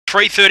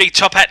3.30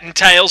 Top Hat and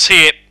Tails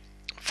here.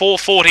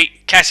 4.40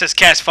 Cassis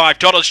Cass,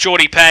 $5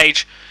 Geordie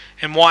Page,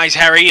 and Wise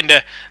Harry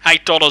into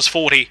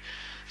 $8.40.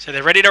 So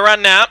they're ready to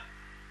run now.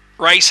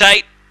 Race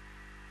 8.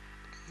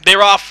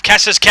 They're off.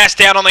 Cassis Cass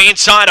down on the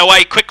inside,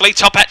 away quickly.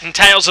 Top Hat and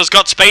Tails has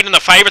got speed, and the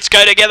favourites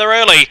go together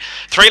early.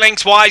 3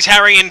 lengths Wise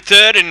Harry in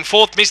third, and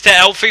fourth Mr.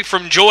 Elfie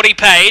from Geordie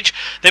Page.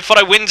 Then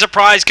follow Wins a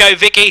Prize, Go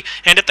Vicky,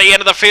 and at the end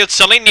of the field,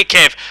 Selinia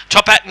Kev.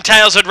 Top Hat and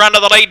Tails had run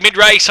to the lead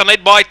mid-race and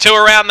led by 2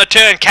 around the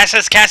turn.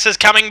 Cassis Cass is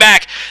coming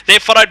back.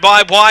 They're followed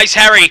by Wise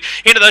Harry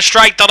into the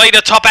straight. The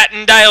leader, Top Hat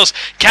and Tails.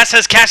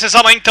 Cassis Cass is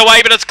a length away,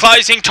 but it's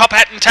closing. Top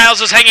Hat and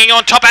Tails is hanging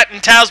on. Top Hat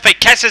and Tails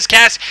beat Cassis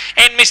Cass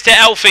and Mr.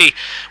 Elfie.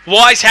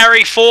 Wise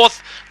Harry fourth.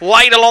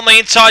 Late along the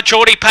inside,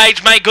 Geordie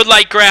Page made good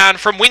late ground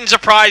from Windsor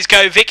Prize,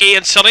 Go Vicky,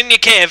 and Selinia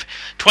Kev,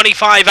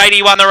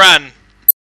 25.81 the run.